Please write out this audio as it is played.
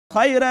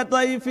خير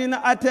ضيف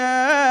أتى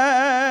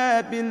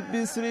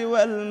بالبسر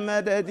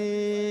والمدد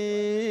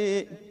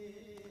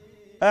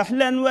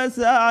أهلا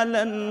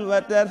وسهلا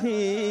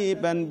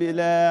وترحيبا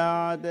بلا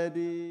عدد.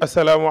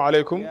 السلام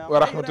عليكم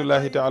ورحمة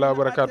الله تعالى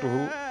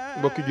وبركاته.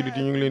 mbokki jullit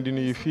yi ñu ngi leen di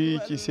nuyu fii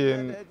ci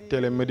seen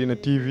télé Madina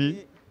TV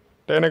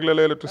tey nag la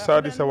laylatu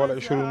sadisa wala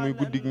ishurun muy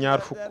guddig ñaar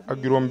fukk ak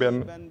juróom benn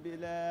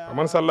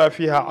man salla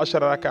fiha 10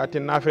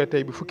 rakaatin naafila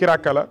tey bi fukki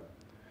rakka la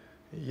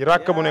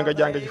rakka bu ne nga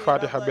jàng ci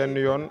fatiha benn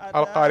yoon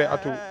alqaari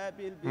atu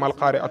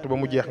malqaari atu ba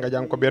mu jeex nga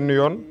jàng ko benn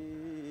yoon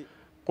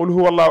qul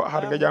huwallahu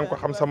ahad nga jàng ko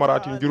xam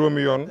samaratin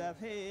juróomi yoon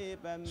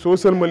soo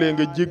sëlmalee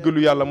nga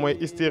jéggalu yàlla mooy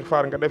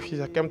istighfar nga def ci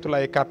sa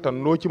kemtulaay kàttan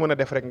loo ci mën a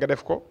def rek nga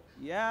def ko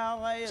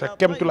sa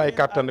kemtulaay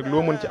kàttan rek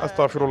loo mën ci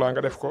astaghfirullah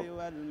nga def ko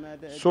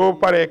soo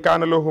paree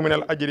kaana lahu min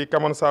al ajri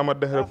kaman saama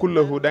dahra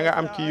kullahu da nga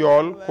am ci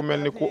yool ku mel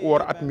ni ku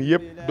woor at mi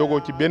yëpp dogoo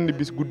ci benn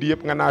bis guddi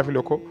yëpp nga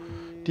naafile ko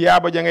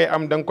tiyaaba ja ngay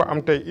am da nga ko am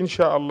tey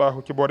incha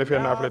allahu ci boo defee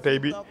naafile tey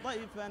bi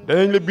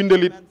danañ la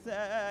bindalit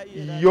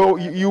yow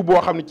yiw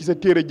boo xam ne ci sa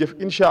téere jëf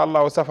incha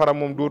allahu safara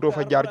moom dootoo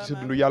fa jaar ci sa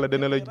dund yàlla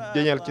dana la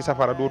jeñal ci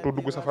safara dootoo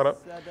dugg safara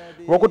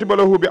wa kutiba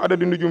lahu bi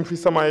adadi nujum fi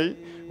samaay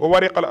wa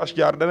wariqal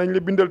ashjar danañ la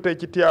bindal tey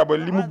ci tiyaaba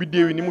li mu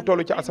biddéew yi ni mu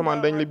toll ci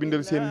asamaan dañ la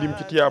bindal seen lim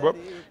ci tiyaaba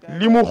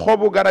li mu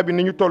xobu garab yi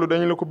ni ñu toll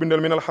dañ la ko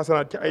bindal minal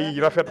xasanaat ci ay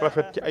rafet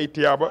ci ay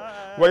tiyaaba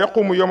wa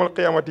yaqumu yawmal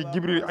qiyamati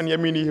jibril an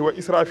yaminihi wa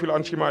israfil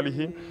an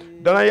shimalihi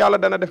dana yàlla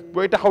dana def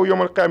booy taxaw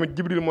yawmal qiyamati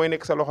jibril mooy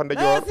nekk sa loxo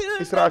ndajoor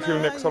israfil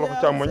nekk sa loxo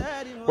càmmoñ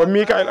wa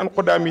mikael an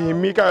qudamihi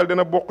mikael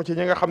dana bokk ci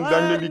ñi nga xam ne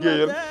daañu la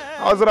liggéeyal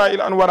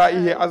azrail an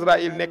waraihi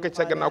azrail nekk ci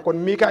sa gannaaw kon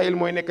mikael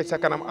mooy nekk ci sa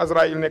kanam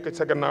azrail nekk ci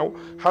sa gannaaw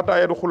xataa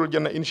yadxulul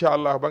janna incha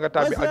allah ba nga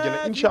tàbbi aljanna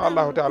incha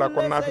allahu taala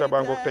kon naafila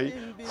baa ngoog tey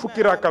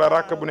fukki rakka la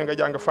rakka bu ne nga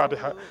jàng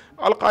fatiha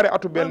alqaari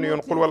atu benn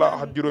yoon qul wala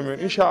ahad juróomi yoon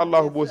incha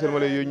allahu boo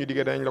sëlmalee yooyu ñu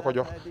diggee danañ la ko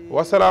jox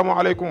wasalaamu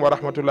aleykum wa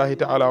rahmatullahi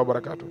taala wa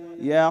barakatuh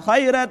ya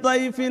xayra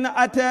dayfin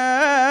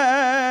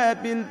ata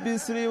bil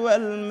bisri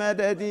wal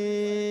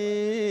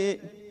madadi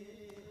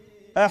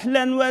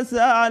أهلا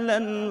وسهلا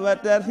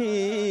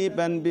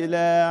وترحيبا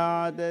بلا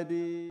عدد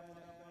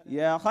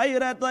يا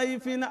خير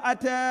ضيف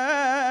أتى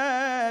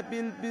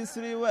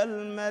بالبسر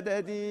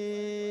والمدد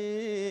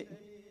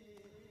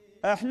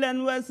أهلا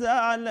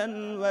وسهلا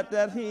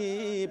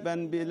وترحيبا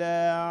بلا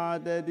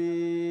عدد